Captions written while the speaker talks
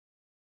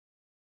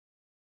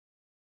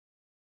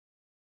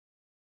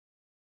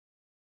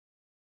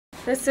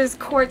This is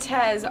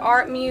Cortez,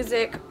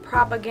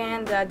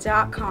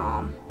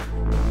 artmusicpropaganda.com.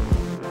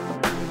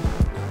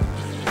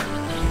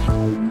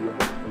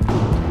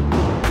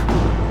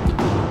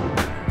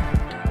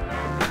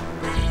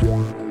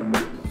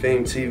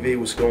 F.A.M.E TV,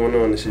 what's going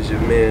on? This is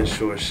your man,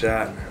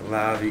 Short-Shot.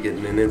 Live, you're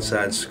getting an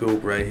inside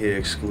scoop right here,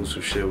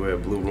 exclusive shit. We're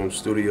at Blue Room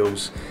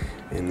Studios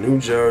in New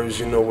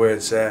Jersey. You know where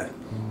it's at.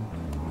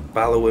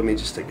 Follow with me,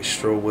 just take a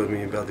stroll with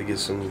me. About to get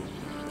some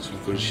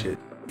good shit.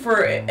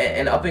 For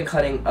an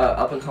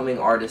up-and-coming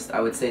artist,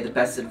 I would say the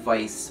best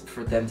advice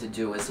for them to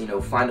do is,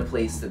 find a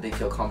place that they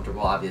feel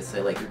comfortable,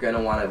 obviously. Like, you're going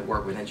to want to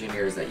work with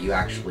engineers that you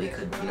actually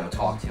could,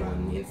 talk to,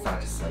 and it's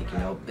not just like,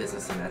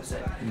 business and that's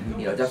it.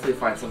 Definitely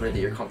find somebody that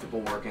you're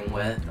comfortable working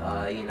with.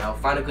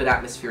 Find a good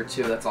atmosphere,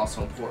 too. That's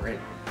also important,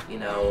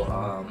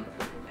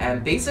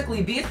 and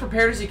basically be as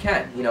prepared as you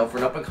can. For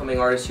an up-and-coming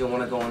artist, you don't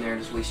want to go in there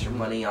and just waste your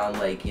money on,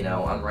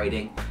 on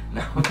writing.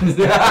 No.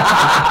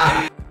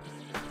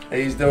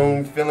 Hey, he's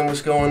doing, feeling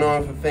what's going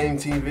on for F.A.M.E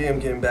TV. I'm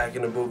getting back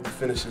in the booth to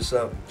finish this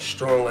up.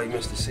 Strong like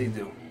Mr. C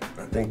do.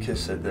 I think Kiss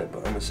said that, but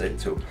I'm gonna say it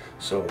too.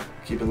 So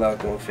keep it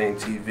locked on F.A.M.E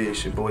TV.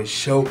 It's your boy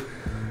Show.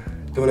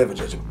 Don't ever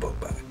judge a book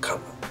by the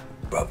cover,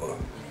 brother.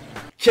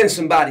 Can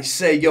somebody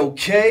say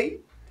okay?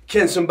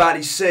 Can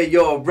somebody say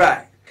you're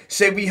alright?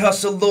 Say we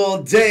hustle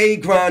all day,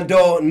 grind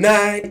all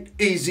night.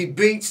 Easy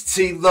beats,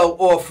 T-Lo,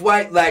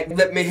 Off-White. Like,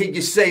 let me hear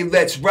you say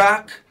let's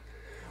rock.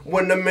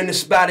 When I'm in the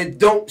spot, it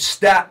don't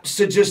stop.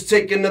 So just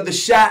take another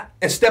shot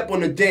and step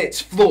on the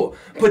dance floor.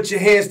 Put your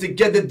hands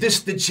together,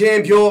 this the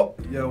jam, y'all.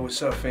 Yo, what's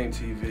up, F.A.M.E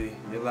TV?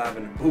 You're live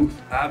in the booth,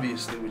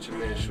 obviously, with your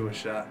man,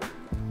 Short-Shot.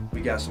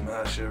 We got some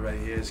hot shit right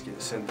here. It's getting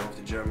sent off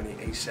to Germany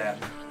ASAP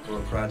for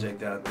a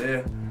project out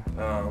there.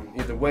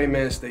 Either way,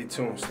 man, stay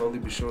tuned. Slowly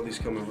but surely, it's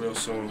coming real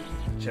soon.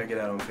 Check it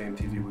out on F.A.M.E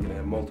TV. We're gonna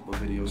have multiple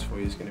videos for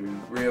you. It's gonna be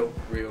real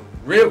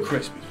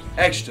crispy.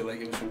 Extra,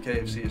 like it was from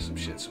KFC or some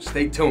shit. So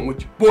stay tuned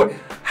with your boy.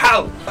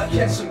 Holla!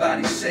 Can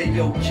somebody say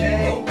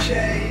okay?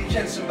 Okay.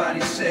 Can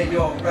somebody say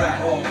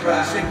alright?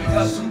 Alright. Say we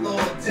hustle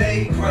all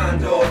day,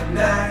 grind all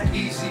night.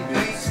 Easy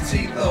beats,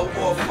 T-Lo,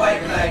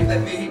 Off-White. Like,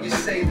 let me hear you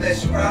say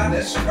let's ride,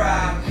 let's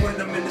ride. When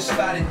I'm in the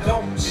spot, it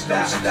don't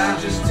stop. So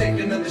just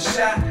take another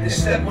shot and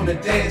step on the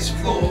dance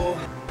floor.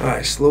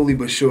 Alright, slowly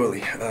but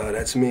surely,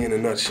 that's me in a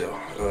nutshell.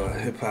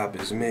 Hip-hop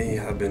is me.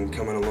 I've been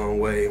coming a long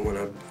way. When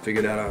I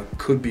figured out I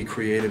could be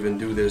creative and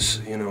do this,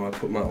 I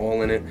put my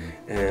all in it,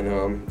 and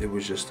it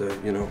was just a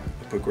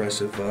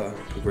progressive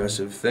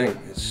thing.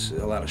 It's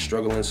a lot of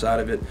struggle inside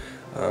of it.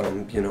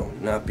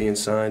 Not being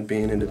signed,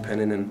 being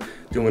independent, and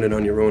doing it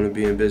on your own and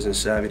being business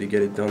savvy to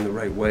get it done the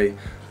right way.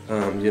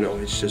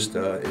 It's just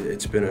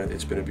it's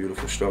been a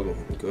beautiful struggle.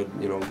 Good,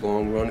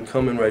 long run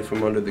coming right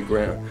from under the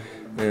ground,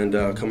 and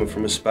coming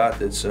from a spot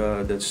that's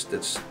somewhere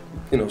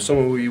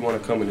where you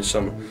want to come in the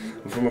summer.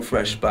 I'm from a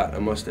fresh spot, I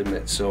must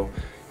admit. So,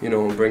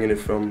 I'm bringing it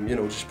from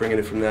just bringing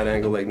it from that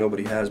angle like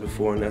nobody has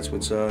before, and that's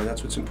what's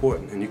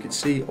important. And you can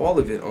see all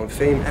of it on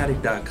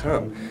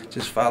FameAddict.com.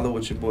 Just follow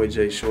with your boy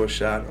Jay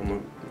Short-Shot.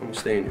 I'm gonna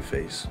stay in your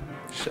face.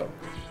 Show.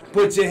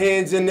 Put your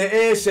hands in the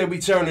air, say we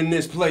turning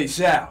this place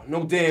out.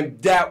 No damn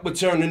doubt we're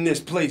turning this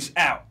place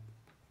out.